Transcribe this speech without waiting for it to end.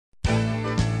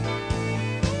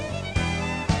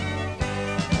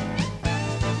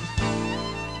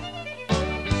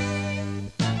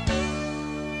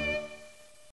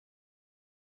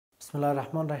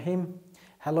Bismillahirrahmanirrahim.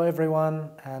 Hello everyone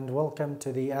and welcome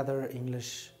to the other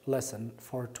English lesson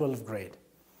for 12th grade.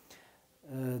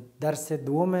 درس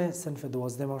دوم صنف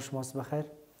دوازدهم شماست بخیر.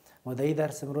 ما در این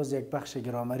درس امروز یک بخش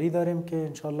گرامری داریم که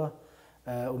انشالله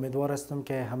امیدوار هستم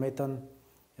که همه‌تان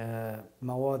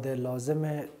مواد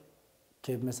لازمه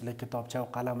که مثل کتابچه و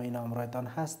قلم این همراهتان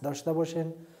هست داشته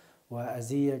باشین و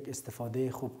از این یک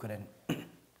استفاده خوب کنین.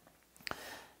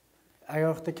 اگر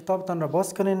وقت کتابتان را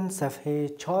باز کنین صفحه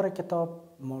 4 کتاب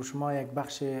ما شما یک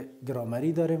بخش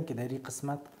گرامری داریم که در این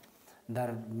قسمت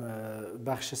در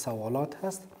بخش سوالات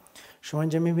هست. شما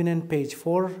اینجا میبینین page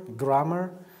 4 grammar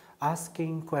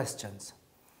asking questions.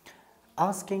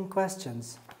 asking questions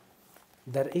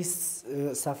در این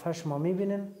صفحه شما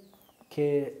میبینین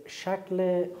که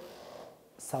شکل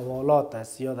سوالات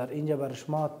است یا در اینجا بر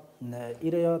شما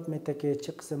ایره یاد میده که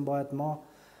چه قسم باید ما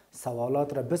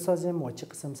سوالات را بسازیم و چه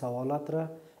قسم سوالات را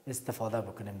استفاده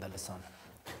بکنیم در لسان.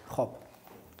 خب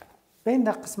بین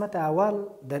در قسمت اول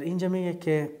در اینجا میگه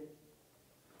که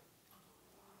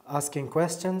asking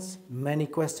questions, many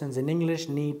questions in English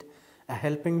need a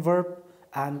helping verb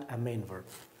and a main verb.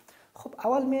 خب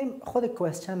اول میم خود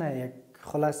question یک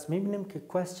خلاص میبینیم که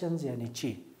questions یعنی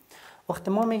چی.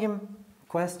 وقتی ما میگیم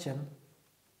question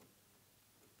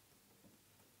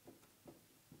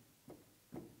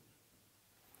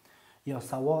یا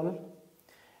سوال،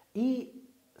 این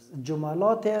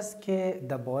جملات است که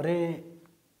درباره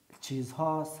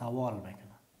چیزها سوال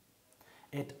میکنه.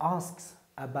 It asks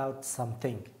about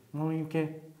something. ما میگیم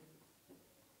که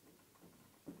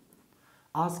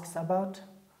asks about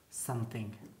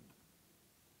something.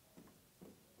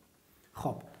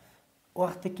 خب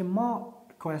وقتی که ما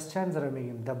questions را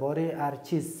میگیم درباره هر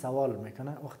چیز سوال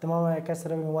میکنه، وقتی ما کسی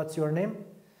را میگیم what's your name،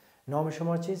 نام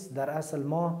شما چیست، در اصل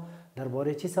ما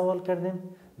درباره چی سوال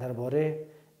کردیم؟ درباره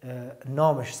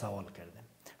نامش سوال کردیم.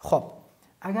 خب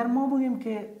اگر ما بگیم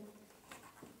که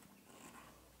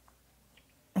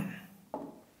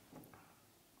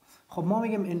خب ما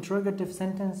میگیم interrogative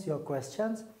sentence یا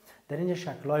questions در اینجا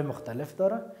شکل‌های مختلف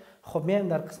داره. خب میایم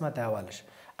در قسمت اولش.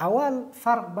 اول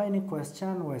فرق بین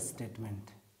question و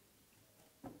statement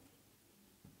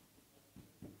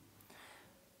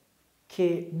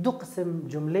که دو قسم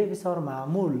جمله بسیار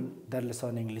معمول در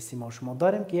لسان انگلیسی ما شما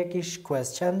داریم که یکیش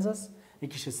questions است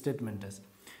یکیش statement است.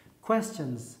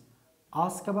 questions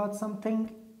ask about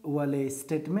something ولی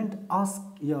statement ask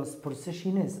یا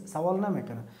پرسشی نیست، سوال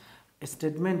نمیکنه.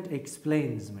 statement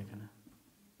explains میکنه.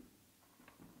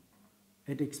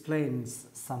 it explains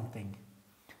something.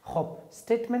 خب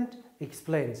statement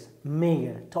explains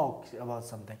میگه talk about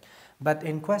something, but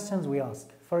in questions we ask.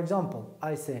 For example,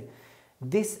 I say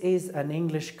this is an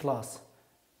English class.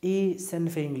 ای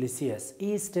صنف انگلیسی است.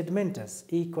 ای statement است.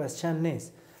 ای question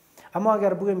نیست. اما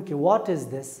اگر بگیم که what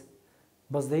is this،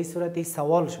 باز در این صورت ای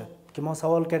سوال شد که ما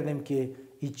سوال کردیم که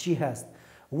ای چی هست.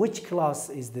 which class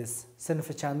is this،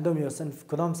 صنف چندم یا صنف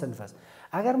کدام صنف است.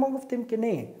 اگر ما گفتیم که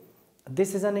نه this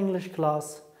is an English class,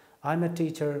 I'm a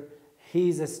teacher, he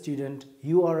is a student,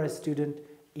 you are a student،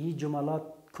 ای جملات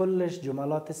کلش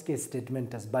جملات است که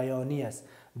statement است، بیانی است،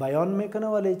 بیان میکنه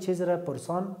ولی چیز را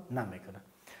پرسان نمیکنه.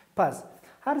 پس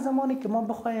هر زمانی که ما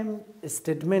بخوایم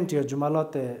statement یا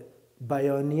جملات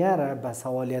بیانیه را به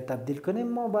سوالیه تبدیل کنیم،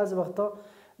 ما بعض وقتا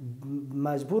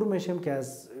مجبور میشیم که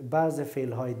از بعض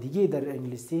فعل های دیگه در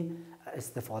انگلیسی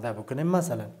استفاده بکنیم.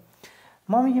 مثلا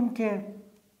ما میگیم که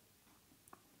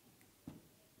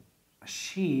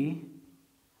she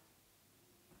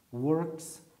works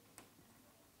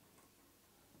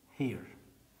here.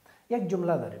 یک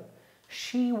جمله داریم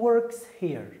she works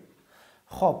here.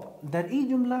 خب در این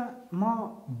جمله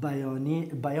ما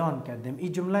بیان کردیم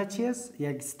این جمله چی است؟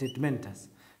 یک statement است،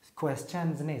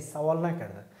 questions نیست، سوال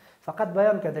نکرده، فقط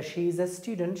بیان کرده she is a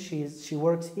student, she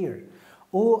works here.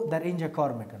 او در اینجا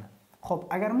کار میکنه. خب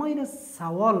اگر ما این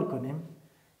سوال کنیم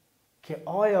که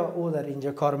آیا او در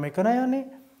اینجا کار میکنه یا نه،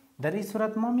 در این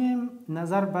صورت ما میایم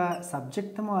نظر به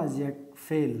سابجکت ما از یک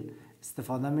فعل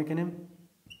استفاده میکنیم.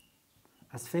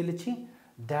 از فعل چی؟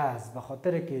 does، به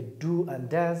خاطر که do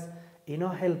and does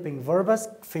اینا helping verb است،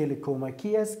 فعل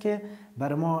کمکی است که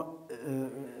برای ما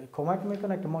کمک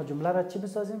میکنه که ما جمله را چی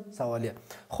بسازیم؟ سوالیه.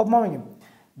 خب ما میگیم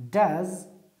does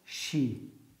she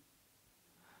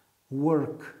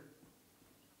work.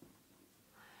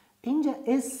 اینجا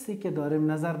اسی که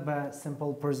داریم نظر به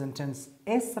simple present tense،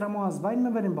 اس را ما از بین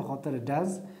میبریم به خاطر does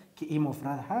که این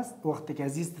مفرد هست. وقتی که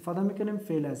از این استفاده میکنیم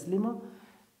فعل اصلی ما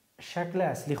شکل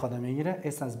اصلی خود میگیره،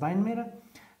 اس از بین میره.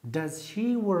 does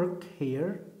she work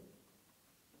here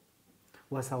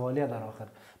و سوالیه در آخر.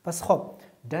 پس خب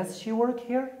does she work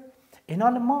here، این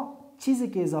حال ما چیزی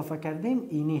که اضافه کردیم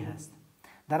اینی هست.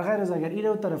 در غیر از اگر این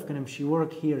رو طرف کنیم she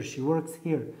work here she works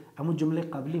here همون جمله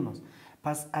قبلی ماست.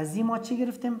 پس از این ما چی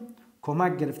گرفتیم؟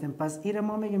 کمک گرفتیم. پس این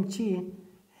ما میگیم چی؟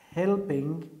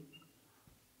 helping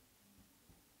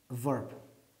verb.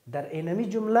 در اینمی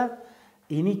جمله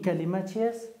اینی کلمه چی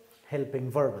است؟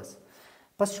 helping verb است.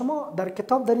 پس شما در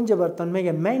کتاب در اینجا براتون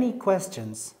میگه many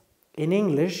questions in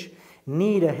English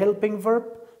need a helping verb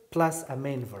plus a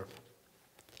main verb.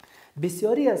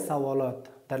 بسیاری از سوالات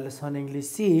در لسان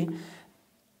انگلیسی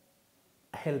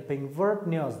helping verb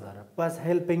نیاز داره. پس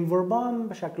helping verb هم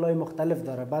به شکل‌های مختلف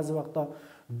داره. بعضی وقتا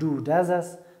do does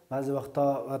است، بعضی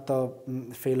وقتا حتی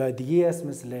فعلای دیگه است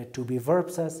مثل to be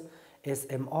verbs است،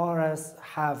 SMR است،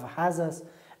 have has است.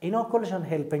 اینا کلشان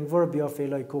helping verb یا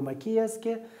فعلای کمکی است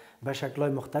که به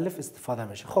شکل‌های مختلف استفاده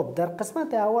میشه. خب در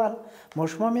قسمت اول ما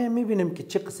شما میبینیم که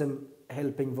چه قسم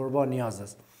helping verb ها نیاز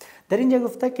است. در اینجا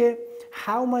گفته که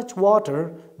how much water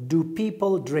do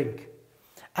people drink.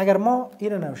 اگر ما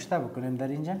این رو نوشته بکنیم در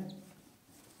اینجا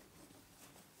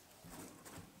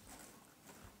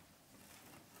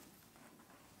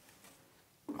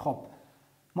خب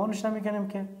ما نوشته میکنیم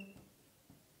که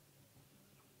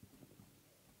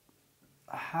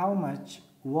how much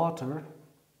water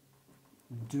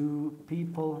do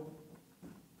people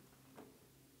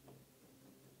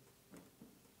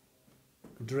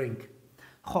drink.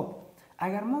 خب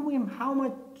اگر ما بگیم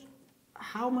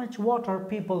how much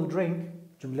water people drink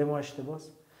جمله ما اشتباه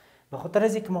است به خاطر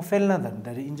از اینکه ما فعل نداریم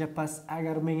در اینجا. پس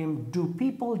اگر میگیم do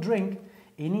people drink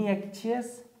اینی یک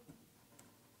چیز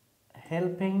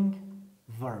helping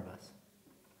verb است.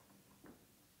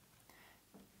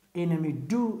 اینمی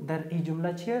do در این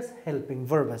جمله چیز helping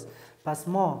verb است. پس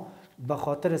ما به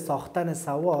خاطر ساختن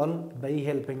سوال به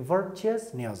این helping verb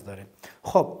چیز نیاز داریم.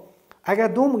 خب اگر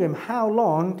دوم بگیم how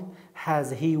long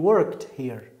has he worked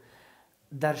here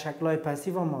در شکل‌های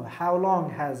پسیو ما how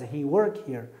long has he worked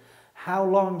here how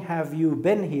long have you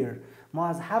been here ما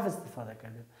از have استفاده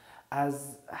کردیم،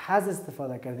 از has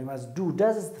استفاده کردیم، از do does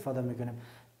استفاده میکنیم،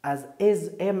 از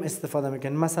is am استفاده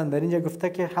میکنیم. مثلا در اینجا گفته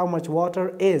که how much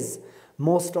water is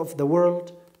most of the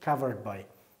world covered by.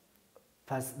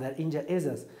 پس در اینجا is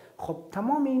است. خب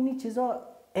تمام این چیزا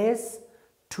is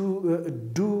to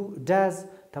do does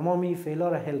تمامی فعلا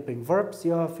را helping verbs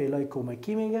یا فعلای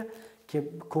کمکی میگه که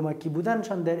کمکی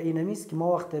بودنشان در این است که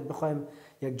ما وقتی بخوایم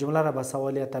یک جمله را به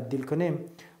سوالیه تبدیل کنیم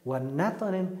و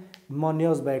نتونیم ما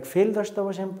نیاز به یک فعل داشته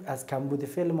باشیم از کمبود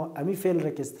فعل ما امی فعل را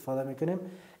که استفاده میکنیم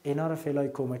اینا را فعلای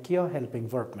کمکی یا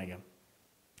helping verb میگم.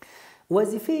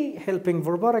 وظیفه helping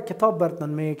verb را کتاب براتون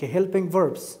میگه که helping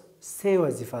verbs سه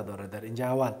وظیفه داره. در اینجا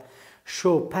اول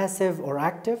show passive or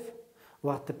active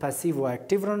وقت پسیو و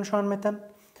اکتیو را نشان میتن.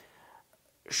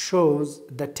 shows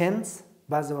the tense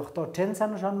بعضی وقتا tense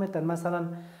نشان میتن. مثلا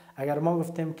اگر ما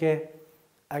گفتیم که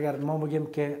اگر ما بگیم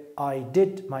که I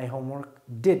did my homework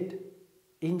did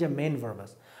اینجا main verb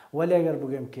است. ولی اگر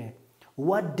بگیم که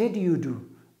what did you do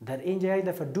در اینجا یک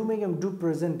دفعه do میگم do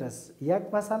present است یک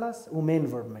مسئله است و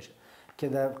main verb میشه که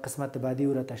در قسمت بعدی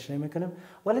او را تشریح میکنیم.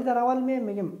 ولی در اول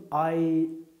میگیم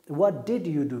what did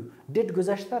you do did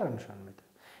گذشته را نشان میده.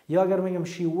 یا اگر میگم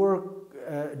she work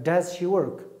does she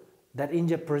work در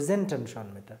اینجا present نشان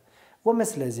میده و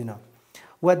مثل از اینا.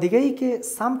 و دیگه ای که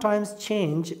sometimes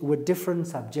change with different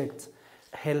subjects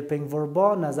helping verb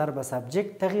نظر به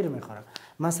subject تغییر میخوره.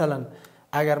 مثلا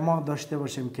اگر ما داشته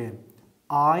باشیم که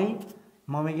I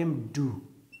ما میگیم do،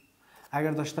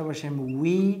 اگر داشته باشیم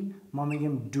we ما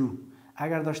میگیم do،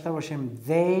 اگر داشته باشیم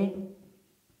they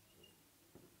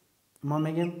ما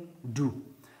میگیم do.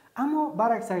 اما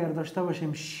برعکس اگر داشته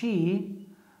باشیم she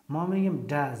ما میگیم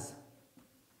does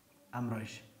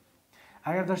امرایش.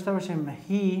 اگر داشته باشیم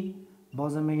he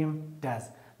باز میگیم does.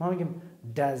 ما میگیم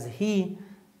does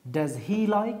he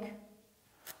like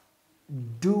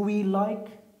do we like.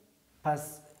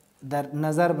 پس در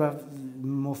نظر به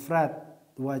مفرد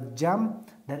و جمع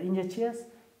در اینجا چی است؟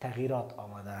 تغییرات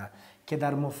آمده که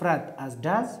در مفرد از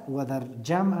does و در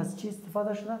جمع از چی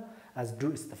استفاده شده؟ از do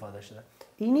استفاده شده.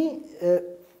 اینی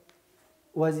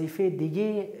وظیفه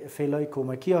دیگه فعلای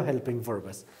کمکی یا helping verb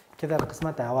است که در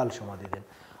قسمت اول شما دیدین.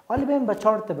 حالا بریم به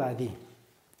چارت بعدی.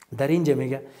 در اینجا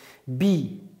میگه be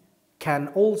can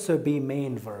also be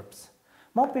main verbs.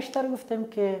 ما پیشتر گفتیم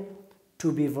که to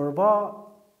be verb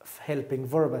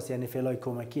helping verb است یعنی فعلای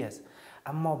کمکی است.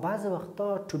 اما بعض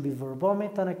وقتا to be verb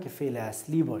میتونه که فعل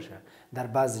اصلی باشه در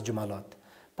بعض جملات.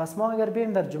 پس ما اگر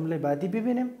بریم در جمله بعدی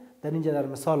ببینیم در اینجا در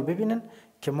مثال ببینین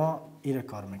که ما این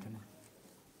کار میکنیم.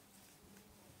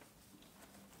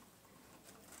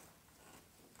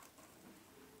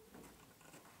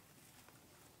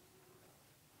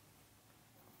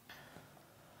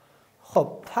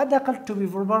 خب حداقل to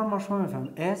be verb ما شما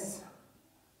میفهمیم S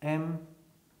M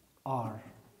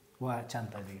are و چند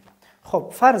تا دیگه. خب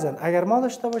فرضاً اگر ما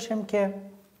داشته باشیم که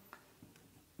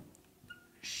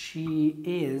she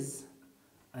is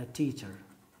a teacher,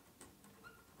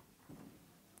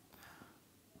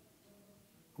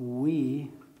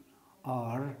 we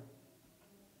are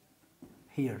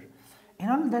here.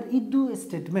 این در این دو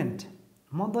استیتمنت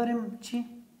ما داریم چی؟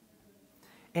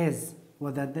 is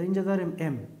و در اینجا داریم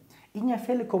am. این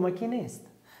فعل کمکی نیست.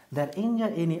 در اینجا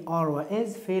اینی are و is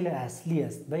فعل اصلی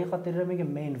است. به این خاطر میگه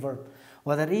main verb.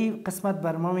 و در این قسمت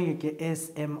بر ما میگه که is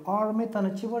am are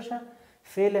میتونه چی باشه؟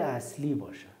 فعل اصلی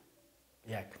باشه.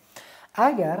 یک.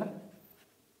 اگر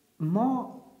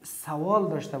ما سوال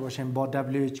داشته باشیم با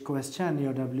WH question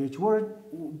یا WH word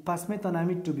پس میتونه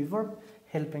همین to be verb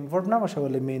helping verb نباشه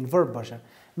ولی main verb باشه.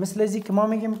 مثل ازی که ما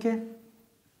میگیم که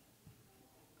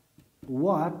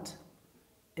what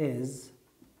is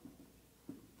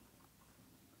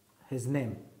his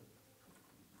name.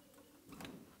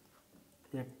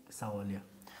 یک سوالیه.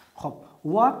 خب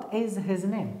what is his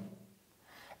name.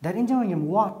 در اینجا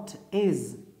میگیم what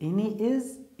is اینی is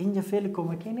اینجا فعل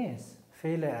کمکی نیست.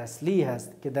 فعل اصلی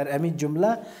هست که در همین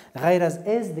جمله غیر از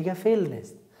is دیگه فعل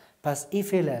نیست. پس این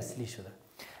فعل اصلی شده.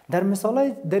 در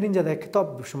مثالای در اینجا در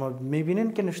کتاب شما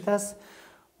میبینین که نوشته است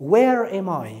where am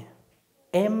I.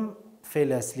 am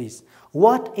فعل اصلی است.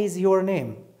 what is your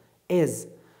name is.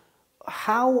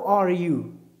 how are you.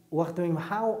 وقتی میگیم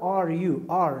how are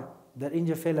you are در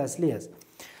اینجا فعل اصلی است.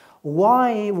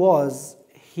 why was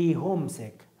he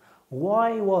homesick.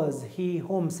 why was he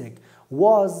homesick.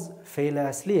 was فعل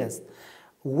اصلی است.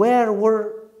 where were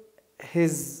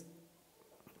his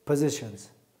possessions.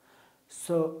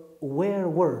 so where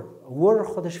were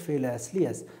خودش فعل اصلی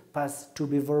است. پس to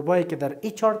be verbایی که در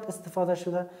این چارت استفاده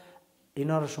شده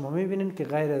اینا رو شما میبینین که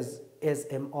غیر از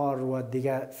is am are و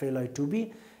دیگه فعلای to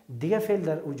be دیگه فعل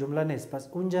در اون جمله نیست. پس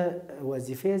اونجا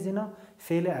وظیفه از اینا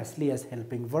فعل اصلی از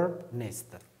helping verb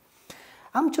نیست.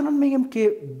 همچنان میگم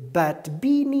که but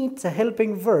be needs a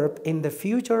helping verb in the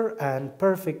future and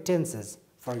perfect tenses.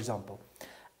 For example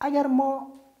اگر ما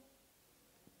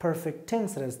perfect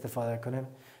tense را استفاده کنیم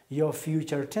یا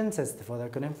future tense استفاده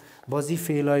کنیم بازی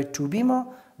فعلای to be ما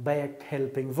با یک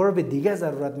helping verb دیگه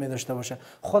ضرورت می داشته باشه.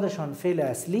 خودشان فعل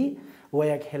اصلی و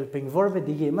یک helping verb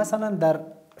دیگه. مثلا در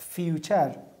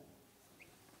future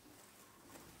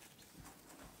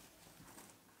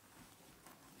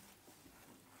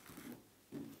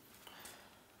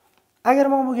اگر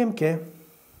ما بگیم که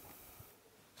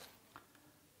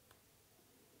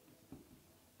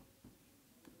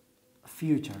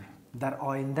future در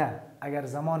آینده اگر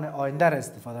زمان آینده را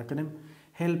استفاده کنیم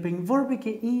helping verbi که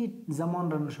این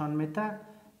زمان را نشان میده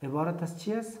عبارت از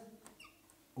چی است؟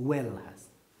 will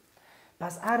هست.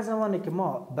 پس هر زمانی که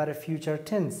ما برای future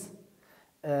tense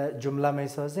جمله می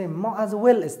سازیم ما از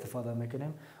will استفاده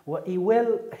میکنیم و این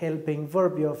will helping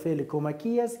verb یا فعل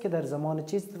کمکی است که در زمان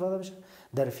چی استفاده بشه؟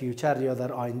 در future یا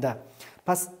در آینده.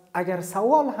 پس اگر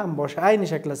سوال هم باشه عین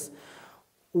شکل است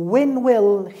when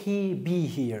will he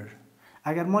be here.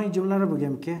 اگر ما این جمله رو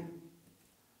بگیم که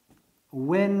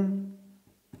when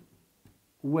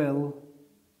will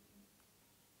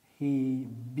he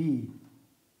be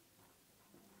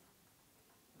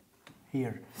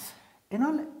here.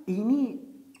 اینی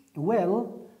will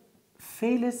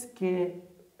فعل است که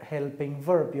helping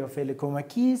verb یا فعل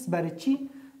کمکی است برای چی؟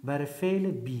 برای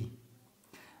فعل be.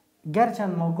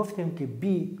 گرچند ما گفتیم که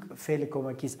be فعل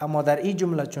کمکی است اما در این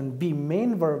جمله چون be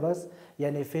main verb است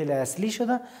یعنی فعل اصلی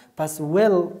شده پس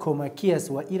will کمکی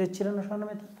است و این چی را نشان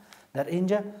میده؟ در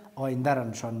اینجا آینده را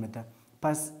نشان میده.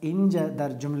 پس اینجا در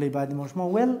جمله بعدی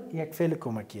ما will یک فعل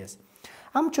کمکی است.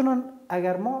 همچنان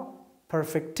اگر ما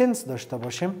perfect tense داشته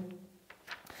باشیم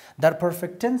در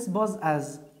perfect tense باز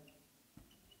از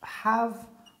have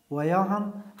و یا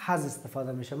هم has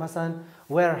استفاده میشه. مثلا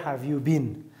where have you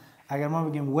been. اگر ما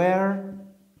بگیم where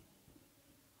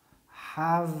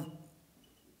have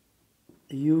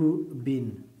you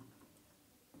been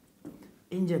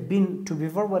اینجا been to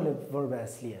be verb ولی verb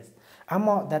اصلی است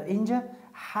اما در اینجا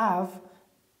have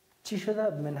چی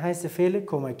شده؟ من حیث فعل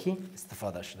کمکی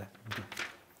استفاده شده.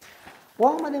 و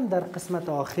آمدیم در قسمت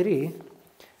آخری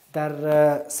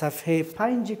در صفحه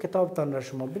 5 کتابتان را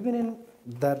شما ببینین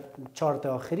در چارت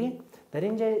آخری در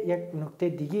اینجا یک نکته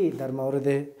دیگه در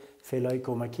مورد فعلای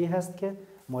کمکی هست که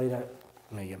ما را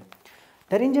میگم.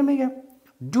 در اینجا میگه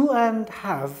do and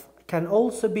have can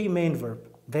also be main verb.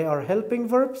 They are helping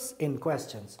verbs in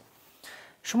questions.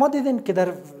 شما دیدین که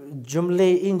در جمله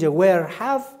اینجا where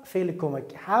have فعل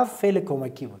کمکی have فعل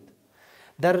کمکی بود.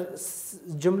 در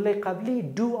جمله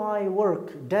قبلی do I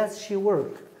work does she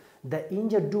work در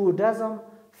اینجا do does هم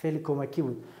فعل کمکی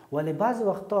بود ولی بعض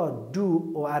وقتا do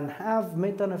و and have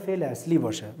میتونه فعل اصلی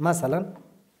باشه. مثلا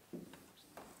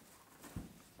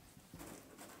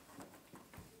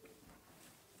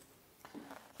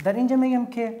در اینجا میگم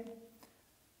که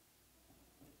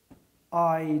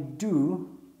I do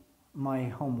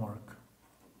my homework.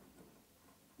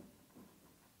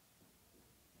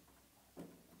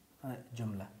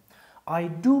 جمله I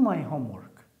do my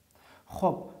homework.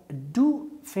 خب do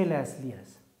فعل اصلی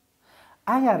است.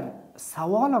 اگر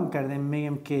سوالم کردیم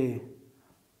میگم که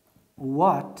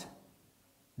what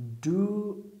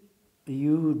do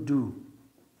you do.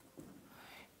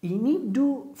 اینی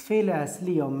do فعل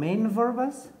اصلی یا main verb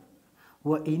است و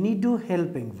اینی do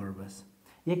helping verb است.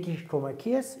 یکیش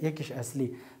کمکی است یکیش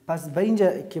اصلی. پس به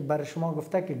اینجا که برای شما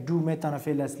گفته که do میتونه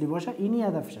فعل اصلی باشه اینی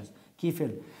هدفش است. کی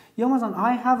فعل؟ یا مثلا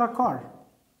I have a car.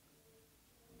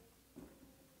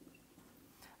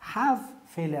 have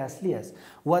فعل اصلی است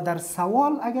و در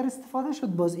سوال اگر استفاده شد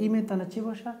باز این میتونه چی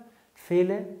باشه؟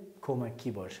 فعل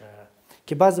کمکی باشه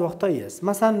که بعض وقتایی است.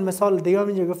 مثلا مثال دیگه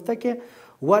اینجا گفته که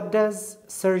what does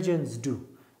surgeons do.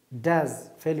 does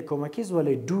فعل کمکی است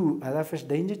ولی do هدفش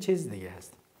در اینجا چیز دیگه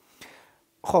است.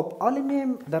 خب حالا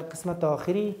میم در قسمت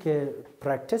آخری که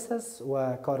پرکتیس است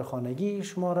و کار خانگی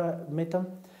شما را میتم.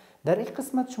 در این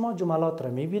قسمت شما جملات را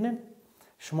میبینین.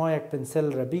 شما یک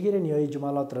پنسل را بگیرین یا این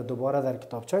جملات را دوباره در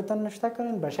کتابچه‌تان نوشته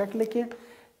کنین به شکلی که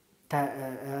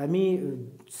امی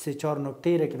 3-4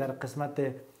 نکته را که در قسمت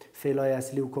فعلای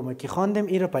اصلی و کمکی خواندیم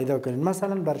این را پیدا کنین.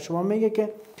 مثلا بر شما میگه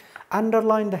که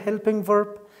underline the helping verb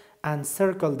and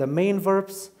circle the main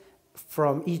verbs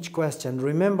from each question.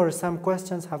 Remember some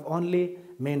questions have only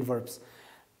main verbs.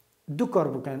 دو کار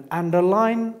بکنین.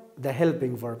 underline the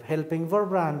helping verb. helping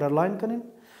verb را underline کنین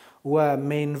و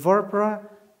main verb را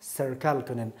سرکل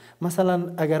کنین.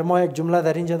 مثلا اگر ما یک جمله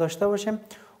در اینجا داشته باشیم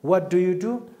what do you do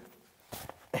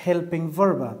helping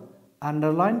verb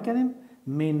underline کنیم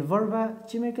main verb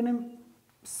چی میکنیم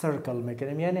سرکل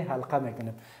میکنیم یعنی حلقه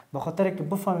میکنیم به خاطر که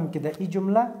بفهمیم که در این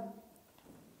جمله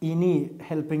اینی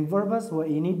helping verb است و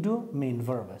اینی do main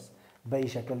verb است به این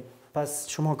شکل. پس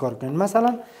شما کار کنین.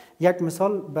 مثلا یک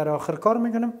مثال برای آخر کار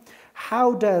میکنیم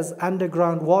how does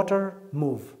underground water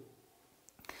move.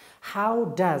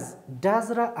 how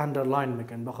does را underline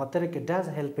میکنیم به خاطر که does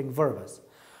helping verb است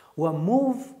و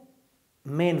move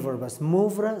main verb است.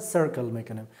 move را circle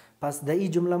میکنیم. پس در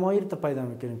این جمله ما ایرت پیدا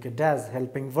میکنیم که does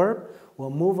helping verb و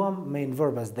move هم main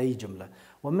verb است در این جمله.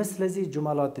 و مثل از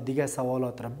جملات دیگه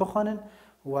سوالات را بخوانین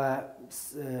و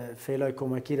فعلای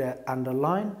کمکی را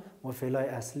underline و فعلای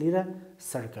اصلی را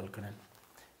circle کنین.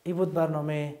 این بود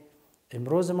برنامه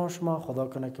امروز ما. شما خدا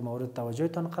کنه که مورد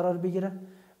توجهتان قرار بگیره.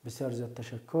 بسیار زیاد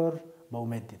تشکر. با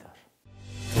امید دیدار.